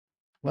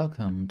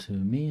Welcome to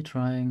me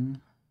trying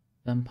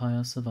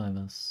Vampire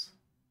Survivors.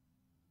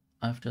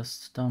 I've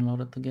just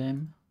downloaded the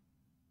game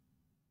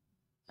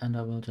and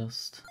I will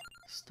just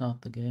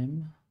start the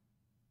game,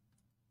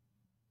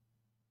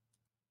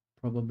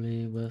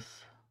 probably with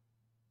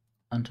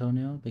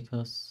Antonio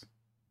because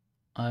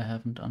I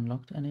haven't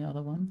unlocked any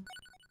other one.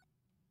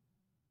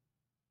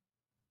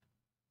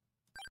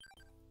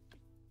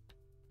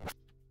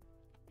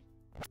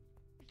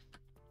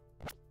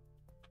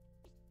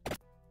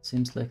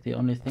 Seems like the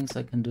only things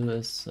I can do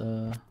is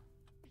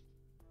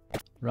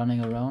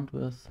running around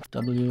with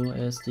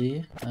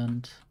WASD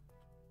and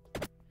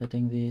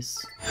hitting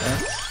these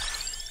bats.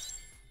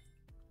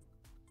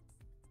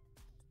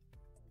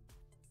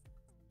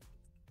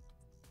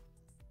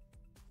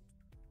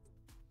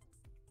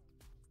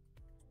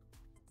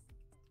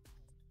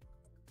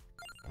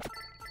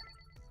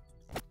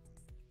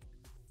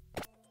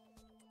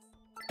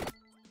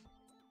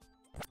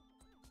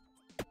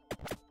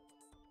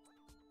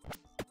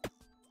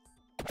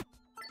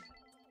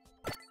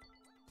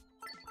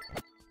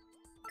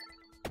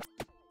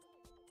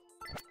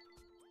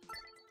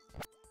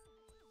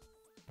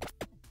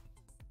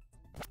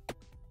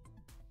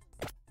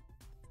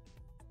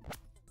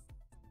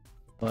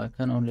 So I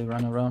can only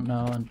run around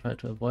now and try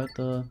to avoid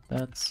the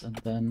bats and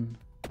then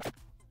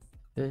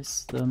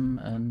face them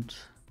and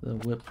the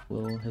whip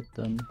will hit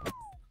them.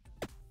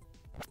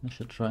 I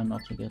should try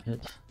not to get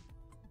hit.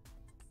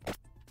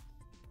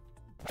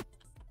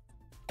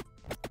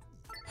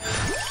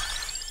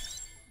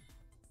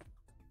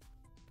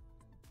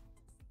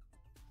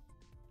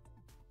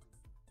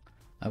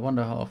 I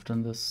wonder how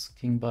often this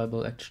King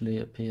Bible actually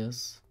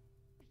appears.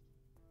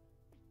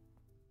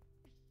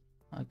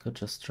 I could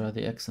just try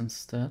the X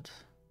instead.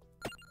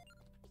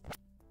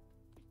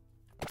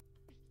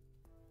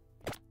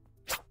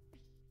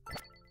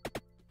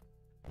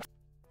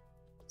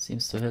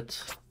 Seems to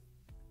hit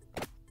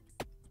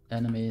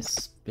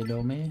enemies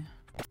below me.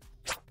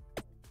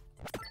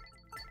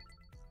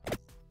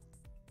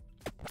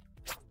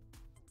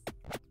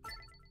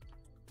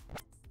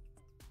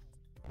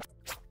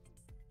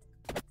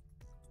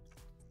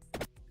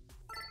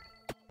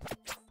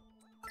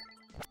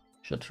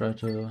 Should try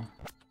to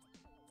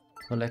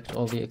collect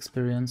all the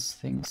experience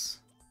things.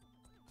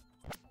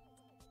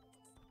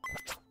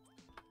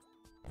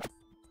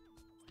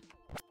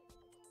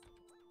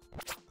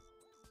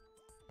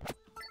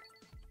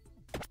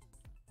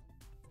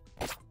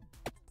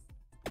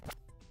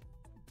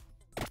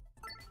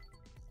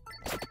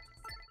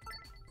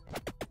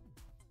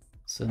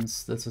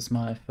 Since this is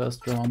my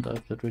first round, I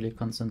should really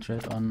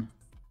concentrate on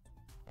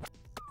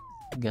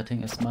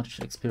getting as much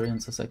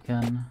experience as I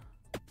can.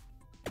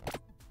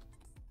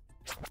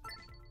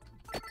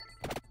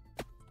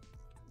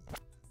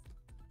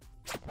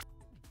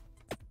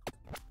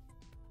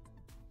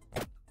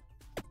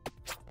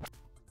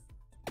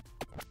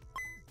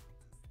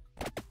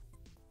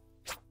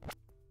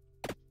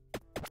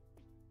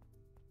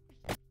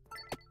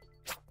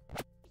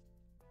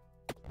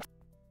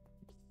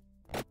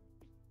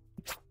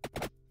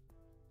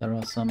 There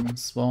are some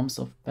swarms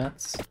of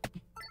bats.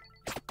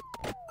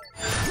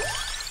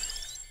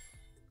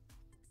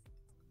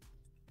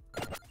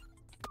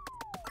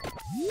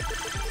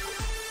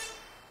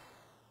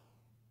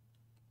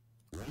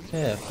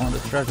 Okay, I found a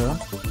treasure.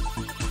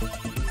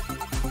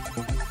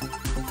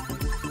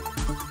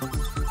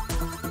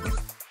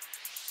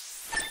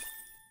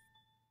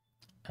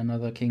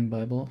 Another King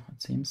Bible,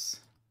 it seems.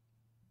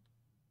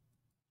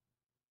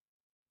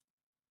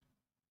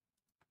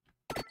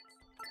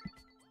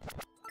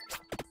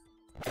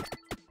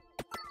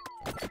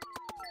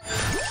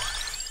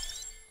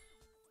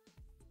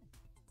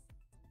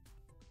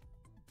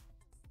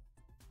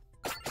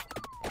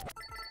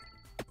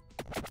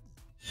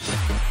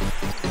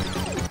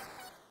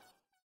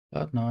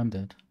 But now I'm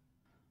dead.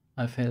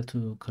 I failed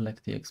to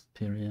collect the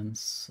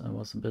experience. I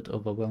was a bit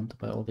overwhelmed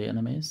by all the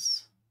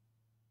enemies.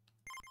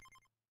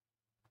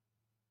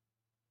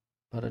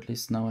 But at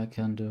least now I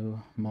can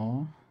do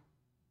more.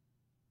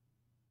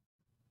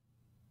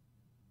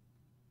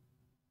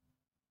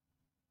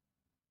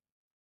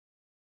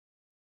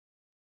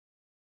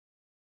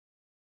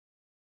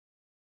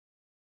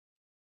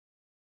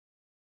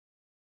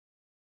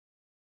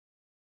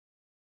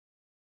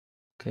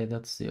 Okay,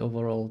 that's the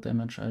overall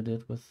damage I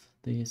did with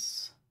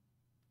these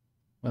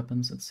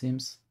weapons, it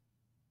seems.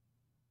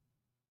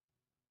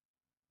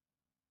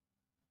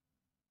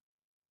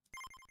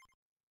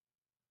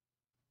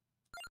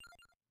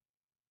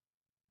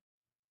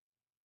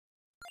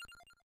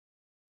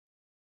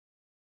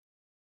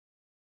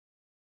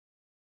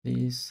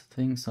 These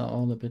things are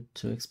all a bit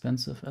too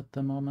expensive at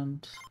the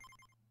moment.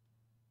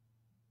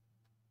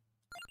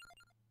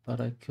 But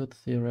I could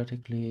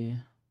theoretically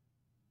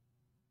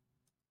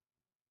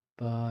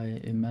buy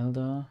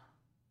Imelda.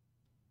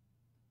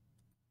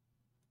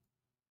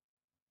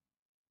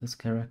 This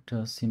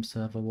character seems to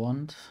have a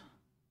wand.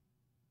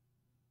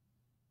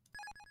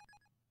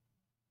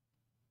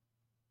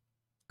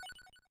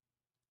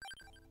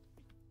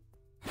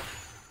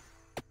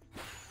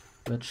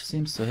 Which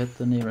seems to hit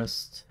the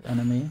nearest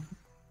enemy.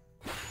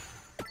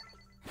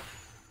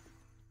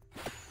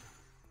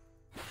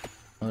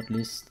 Or at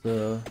least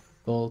the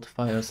bolt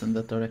fires in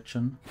that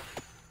direction.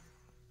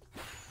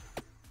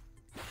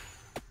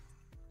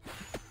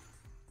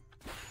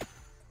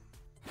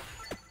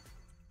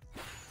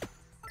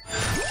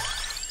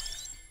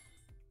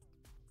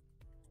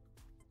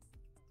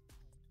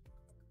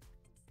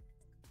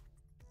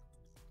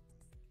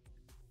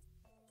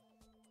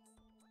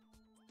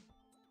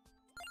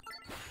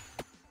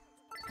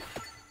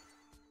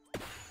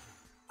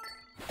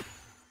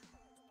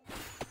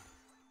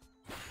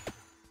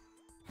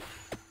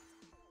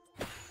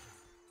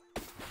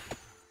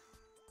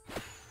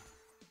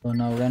 So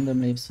now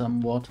randomly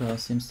some water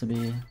seems to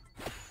be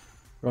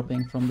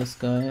dropping from the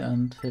sky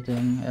and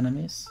hitting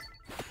enemies.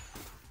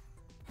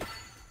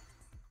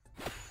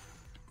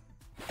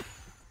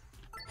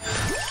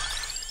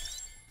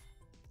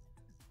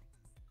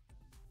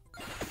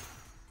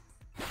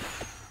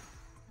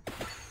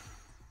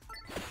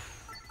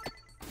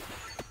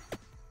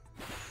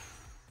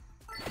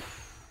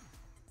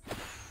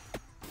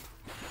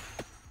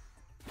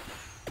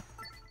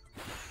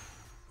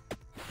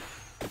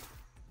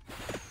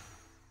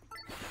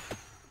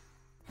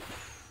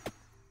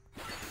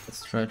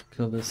 Let's try to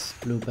kill this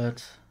blue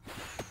bat.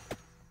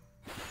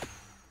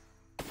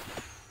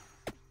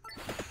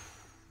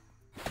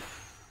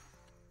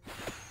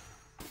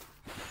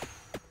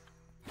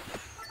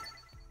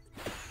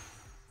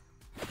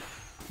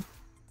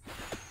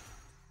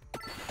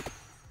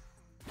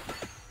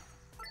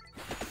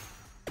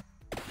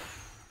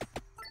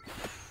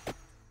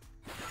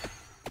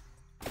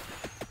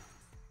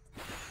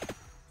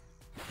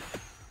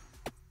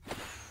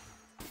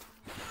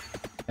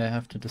 I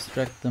have to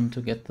distract them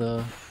to get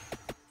the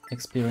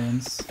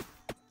experience.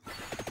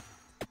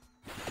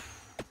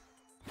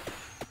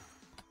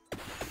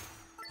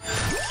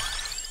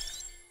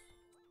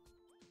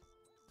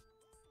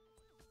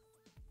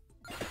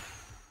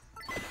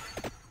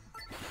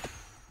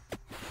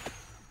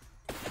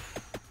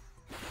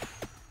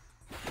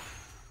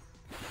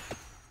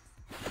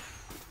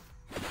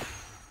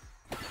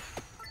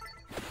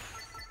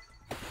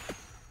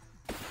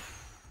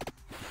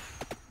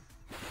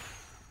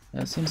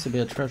 There seems to be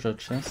a treasure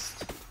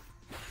chest.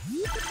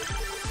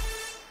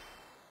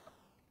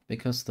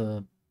 Because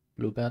the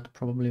blue bat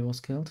probably was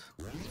killed.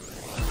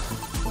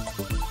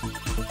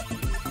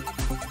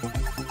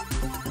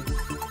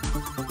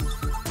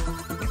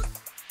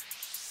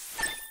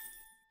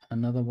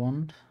 Another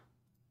wand.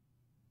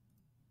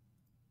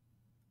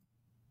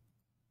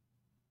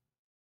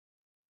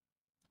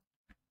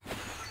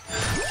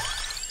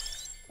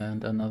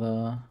 And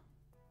another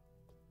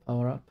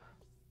power-up.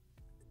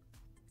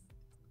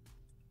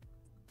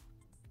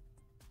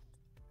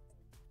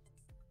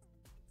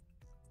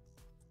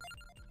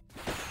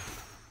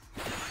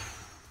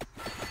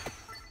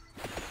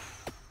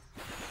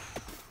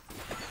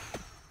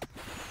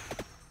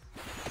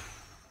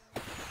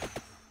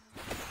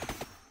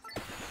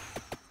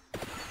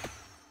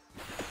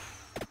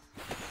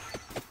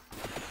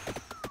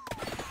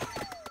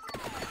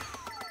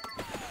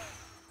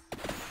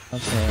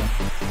 Okay.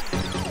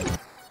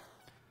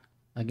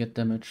 I get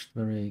damaged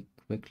very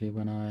quickly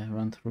when I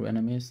run through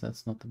enemies.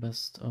 That's not the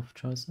best of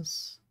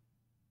choices.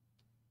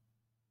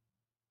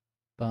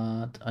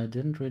 But I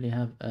didn't really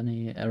have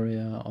any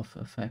area of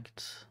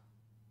effect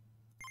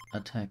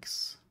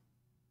attacks,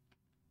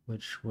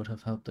 which would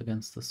have helped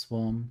against the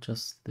swarm,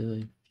 just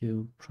the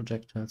few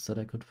projectiles that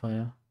I could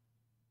fire.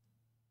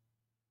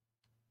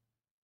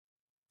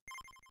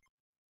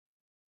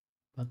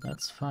 But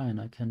that's fine,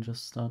 I can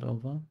just start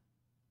over.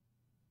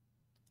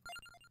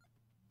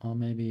 Or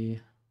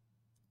maybe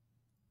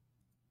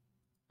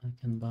I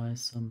can buy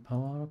some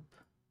power up.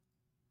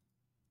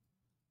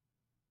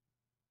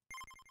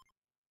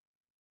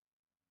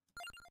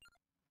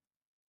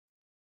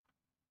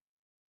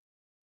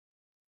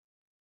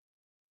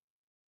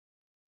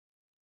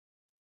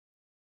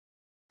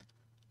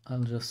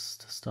 I'll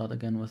just start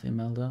again with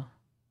Imelda.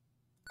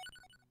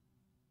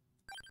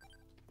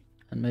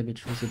 And maybe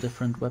choose a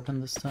different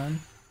weapon this time.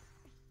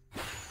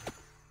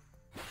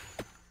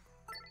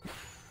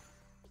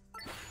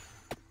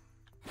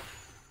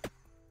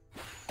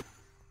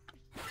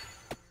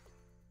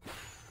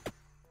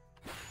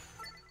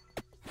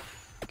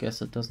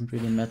 Guess it doesn't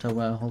really matter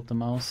where I hold the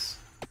mouse.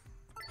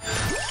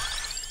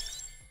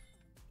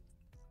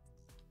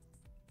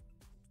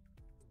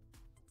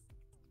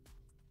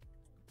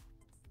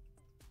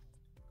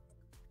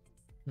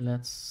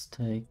 Let's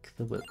take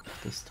the whip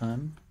this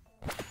time.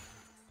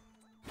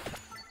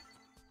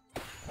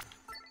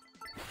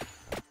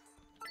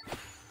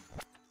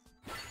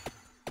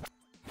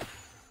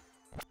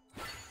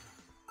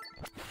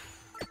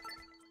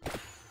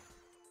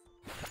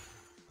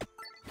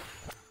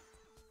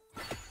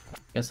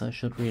 Guess I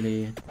should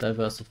really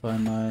diversify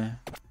my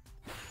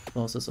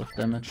sources of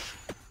damage.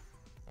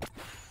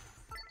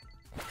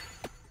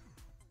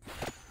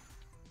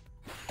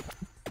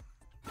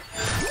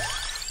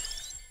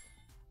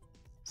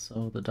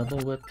 So the double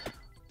whip,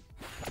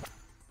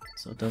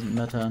 so it doesn't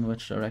matter in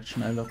which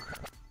direction I look.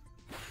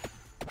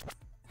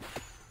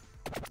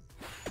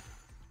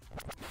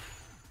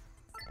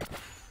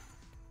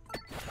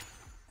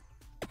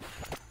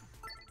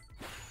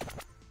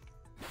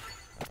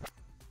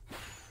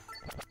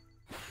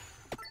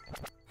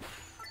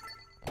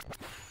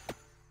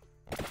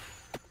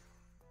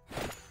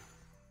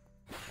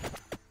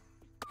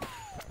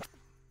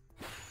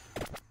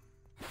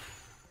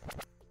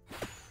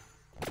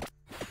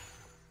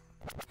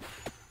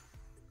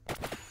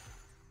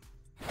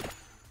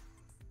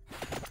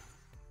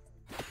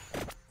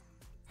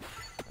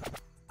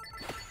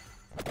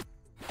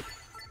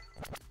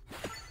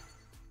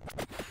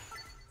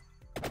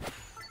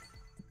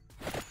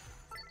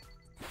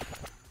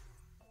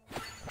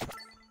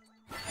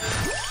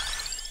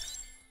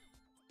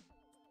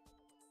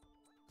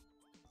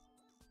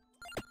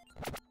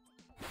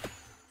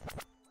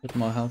 Bit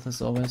more health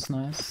is always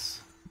nice.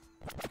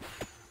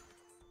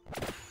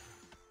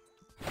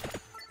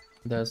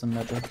 There's a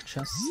magic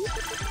chest.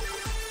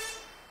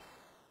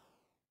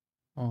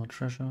 Oh,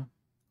 treasure.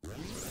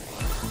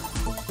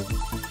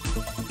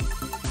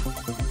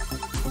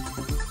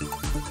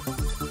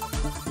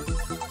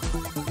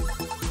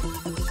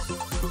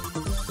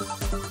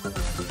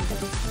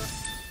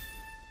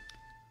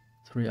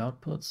 Three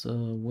outputs,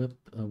 a whip,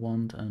 a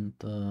wand, and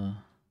the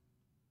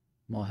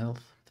more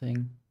health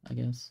thing, I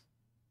guess.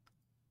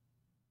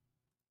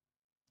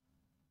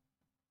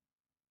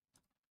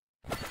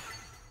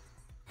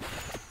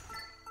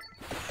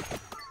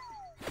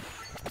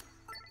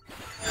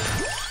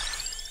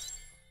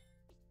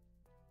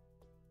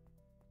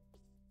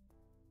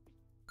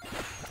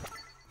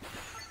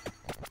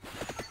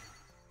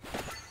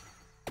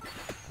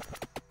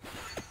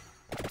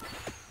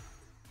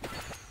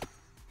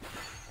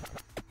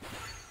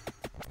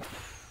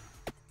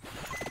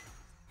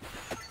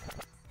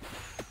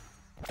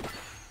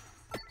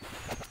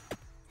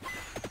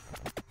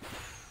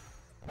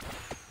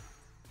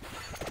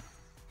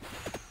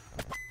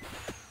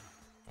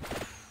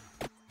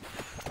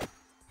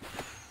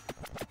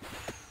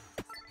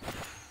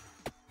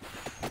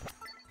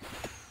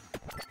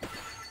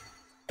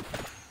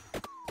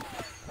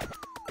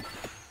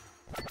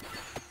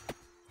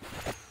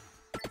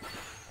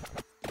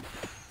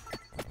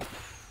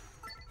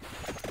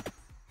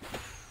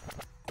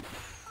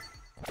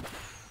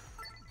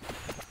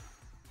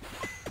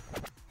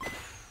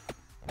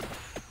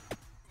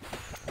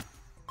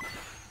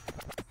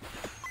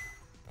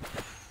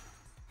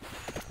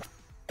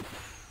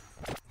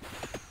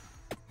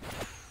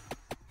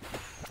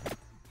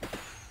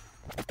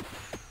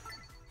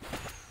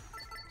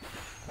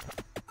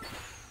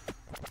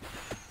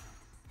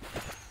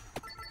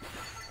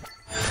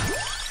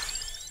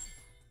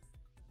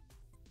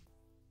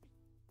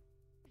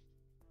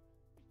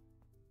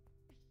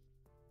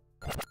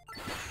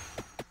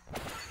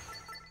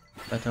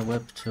 Better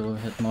whip to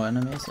hit more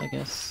enemies, I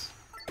guess.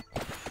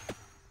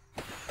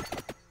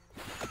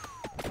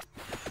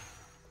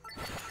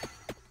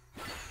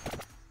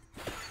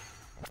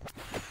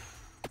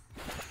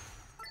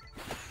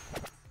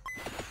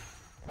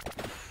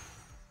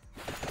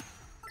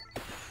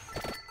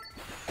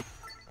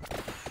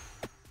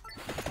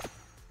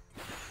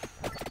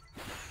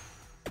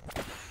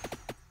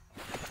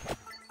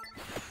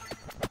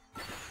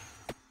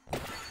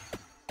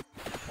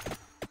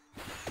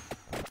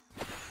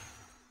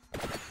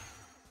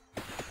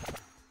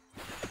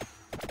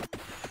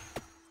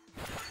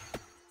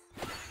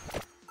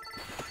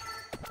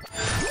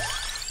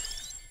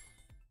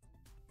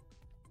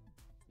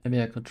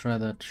 Maybe I could try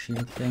that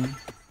shield thing.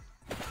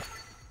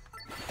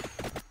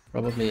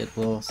 Probably it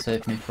will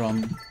save me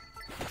from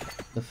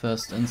the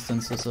first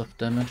instances of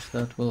damage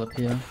that will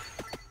appear.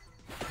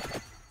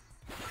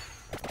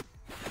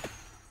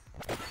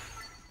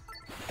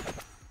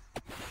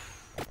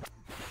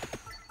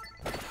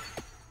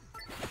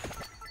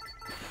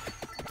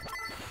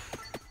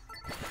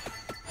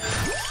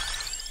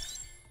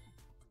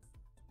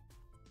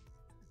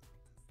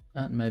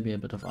 And maybe a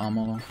bit of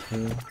armor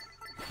too.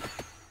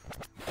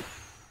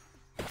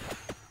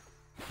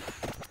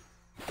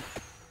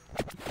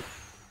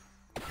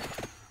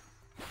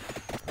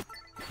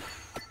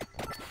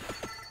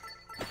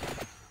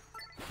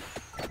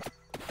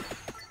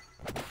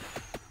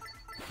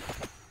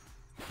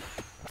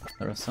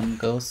 There are some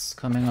ghosts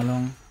coming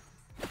along.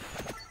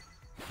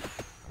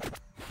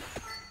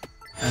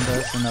 And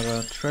there's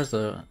another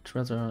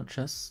treasure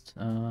chest.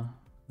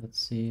 Let's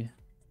see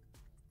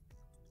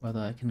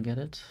whether I can get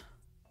it.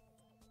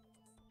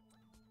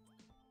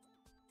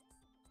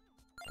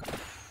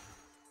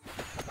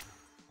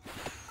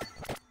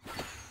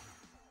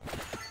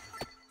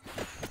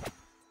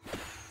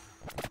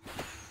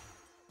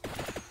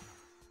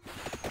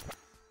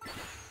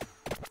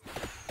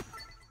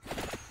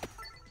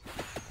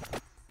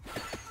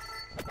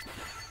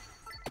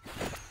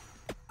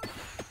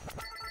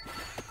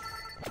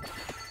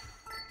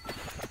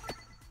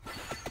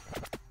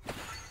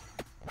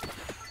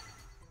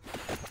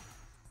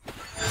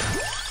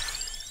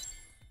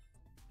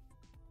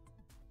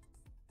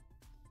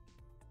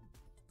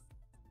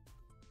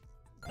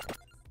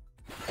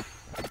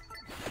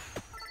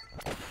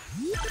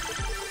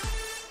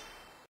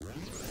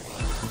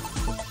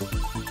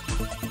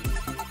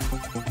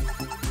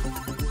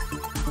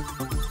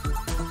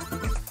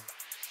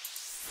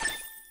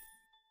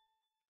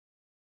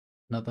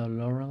 Another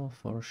laurel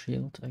for a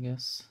shield, I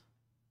guess.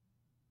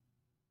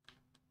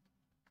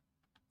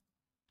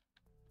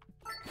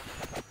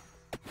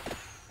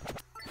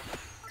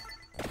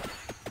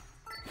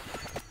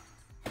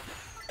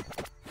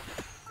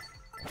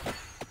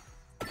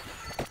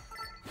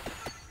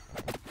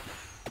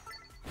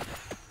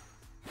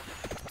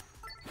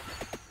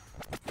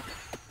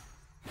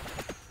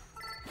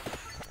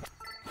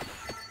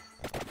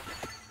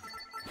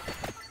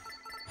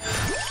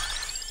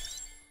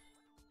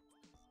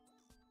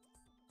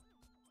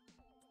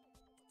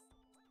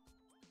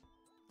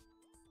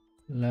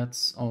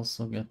 Let's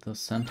also get the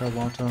center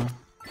water.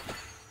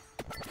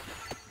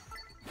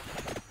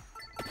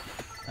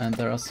 And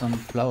there are some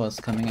flowers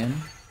coming in.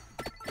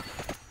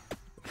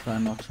 Try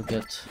not to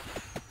get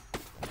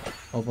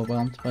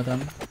overwhelmed by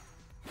them.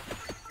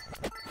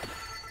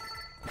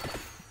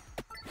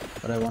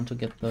 But I want to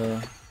get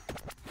the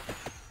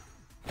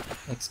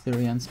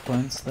experience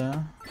points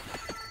there.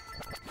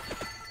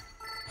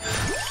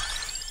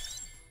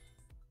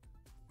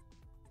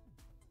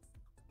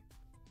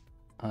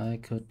 I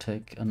could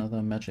take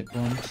another magic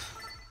wand.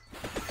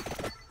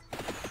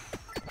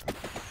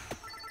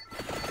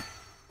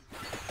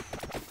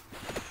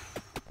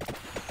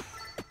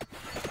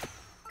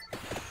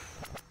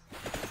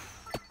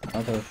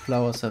 Other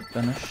flowers have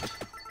vanished.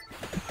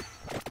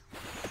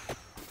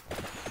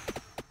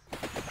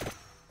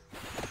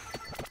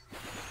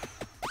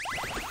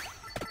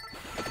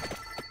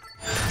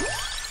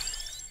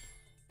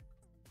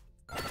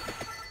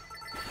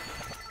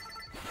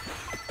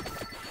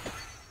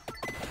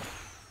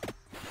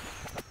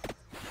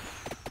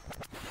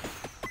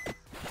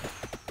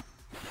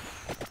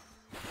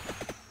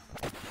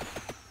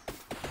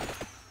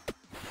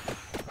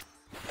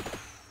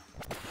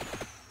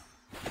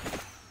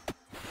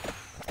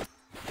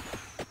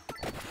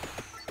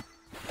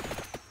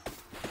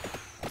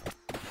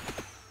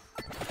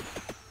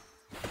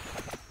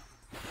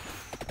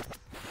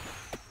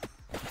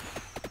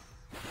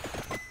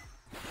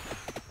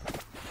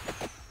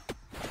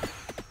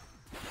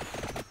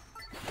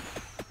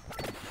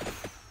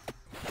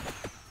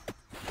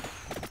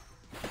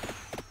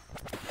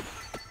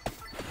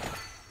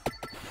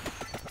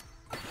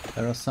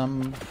 There are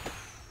some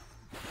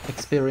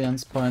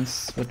experience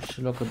points which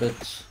look a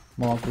bit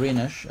more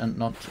greenish and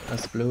not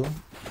as blue.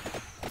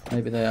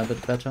 Maybe they are a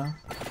bit better.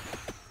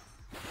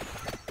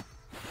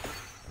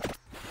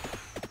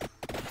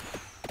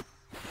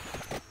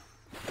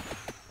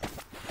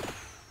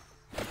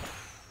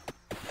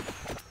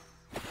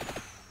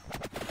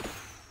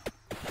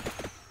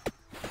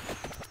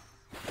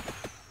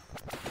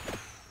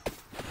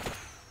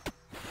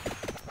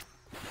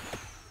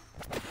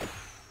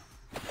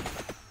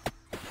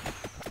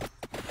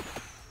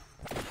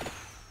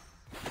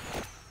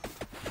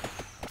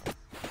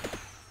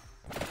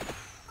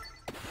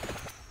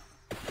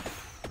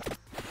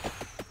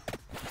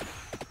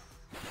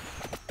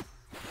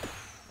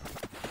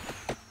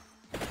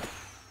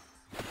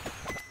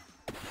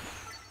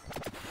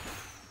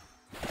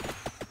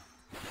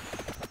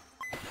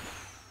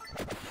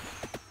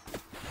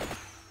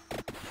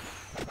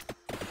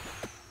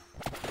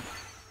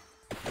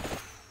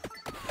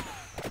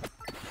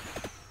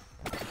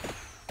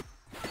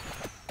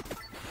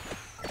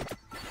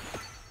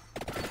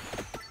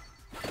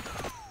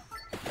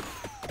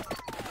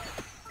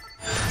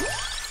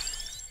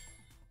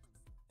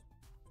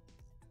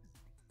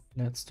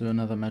 Let's do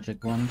another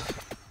magic wand.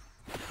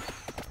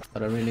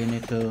 But I really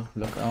need to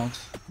look out.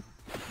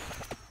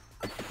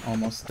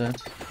 Almost dead.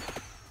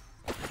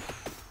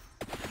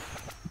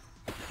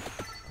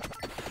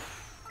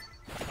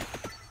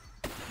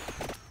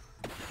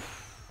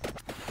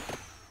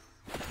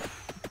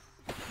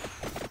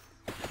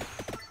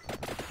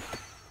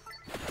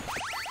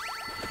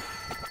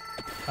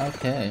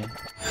 Okay.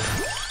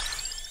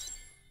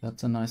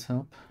 That's a nice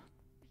help.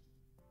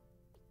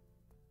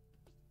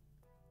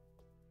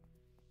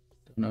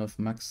 Don't know if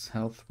max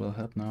health will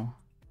help now.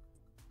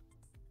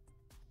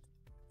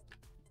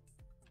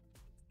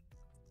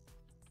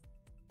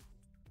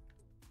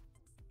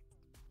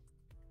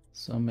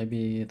 So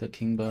maybe the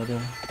king burger.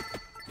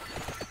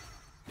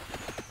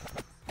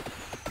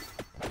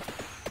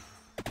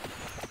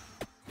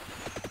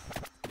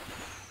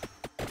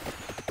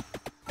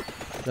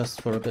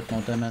 Just for a bit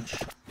more damage.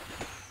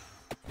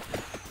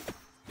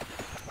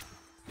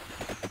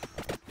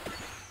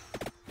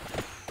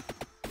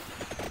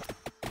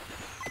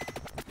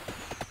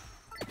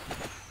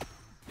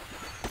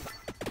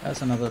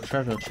 There's another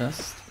treasure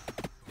chest.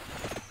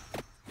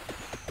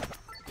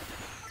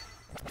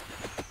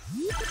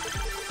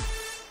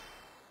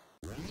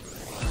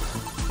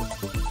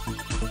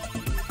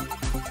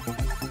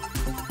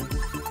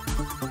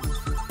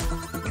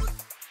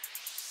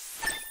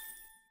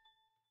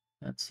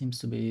 That seems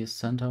to be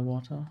center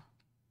water.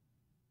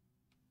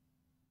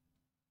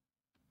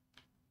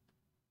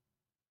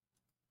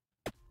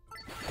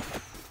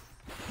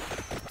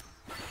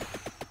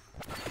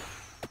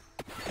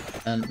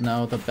 And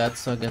now the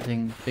bats are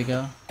getting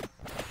bigger.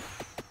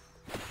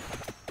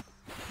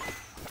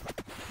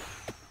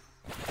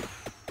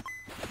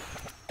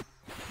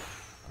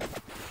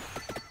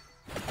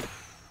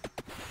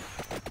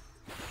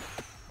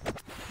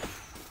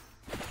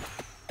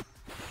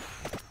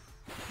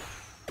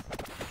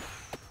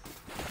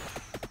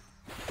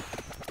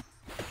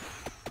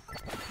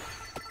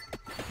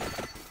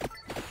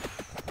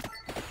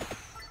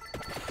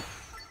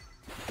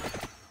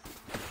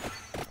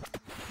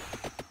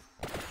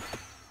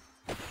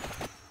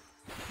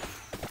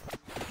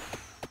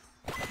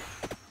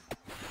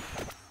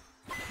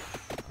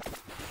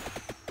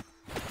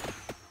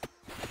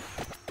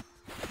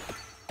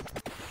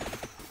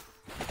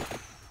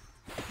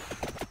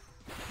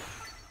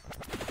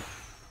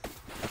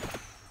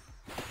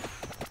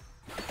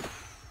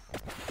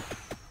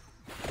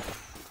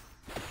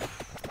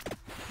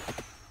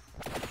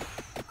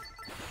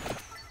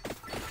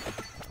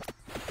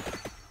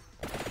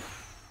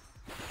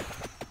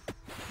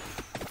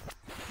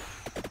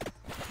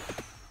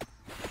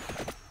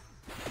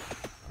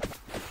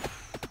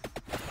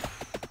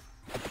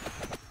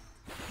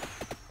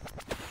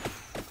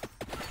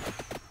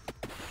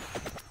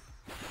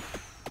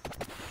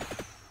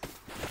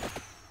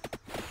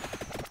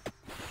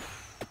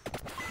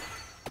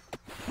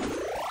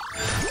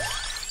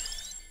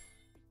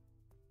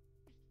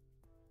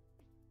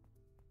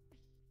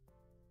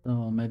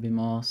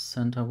 more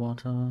center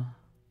water.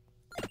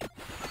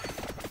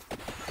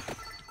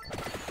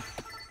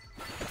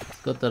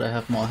 It's good that I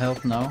have more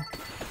health now.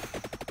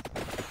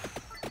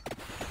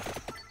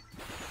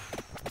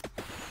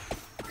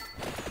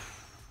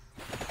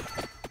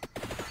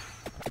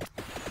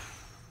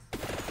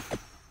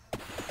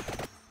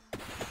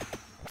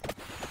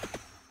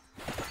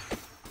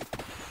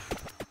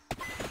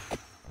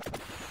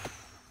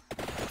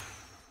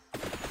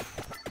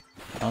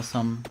 Now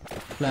some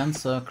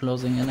plants are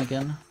closing in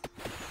again.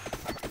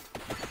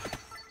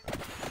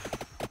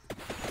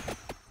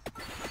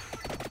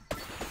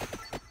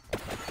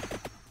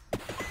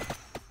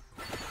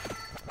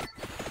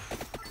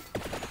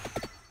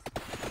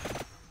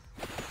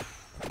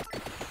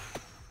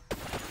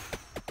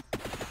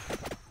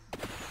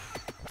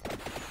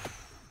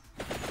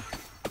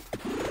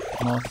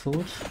 More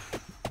food.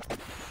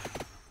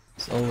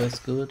 It's always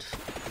good.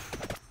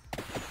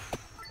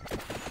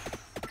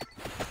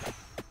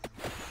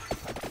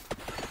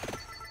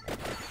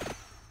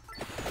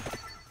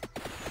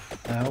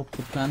 I hope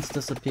the plants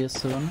disappear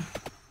soon.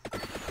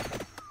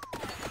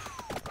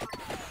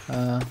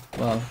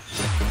 Well,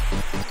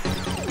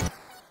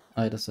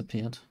 I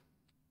disappeared.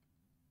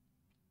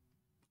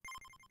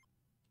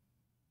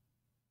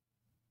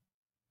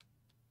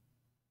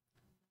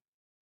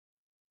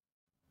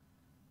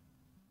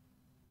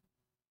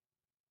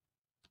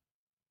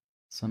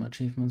 Some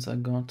achievements I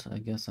got, I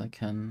guess I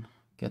can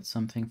get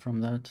something from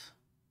that.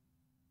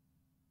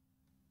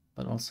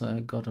 But also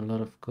I got a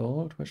lot of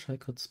gold, which I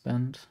could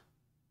spend.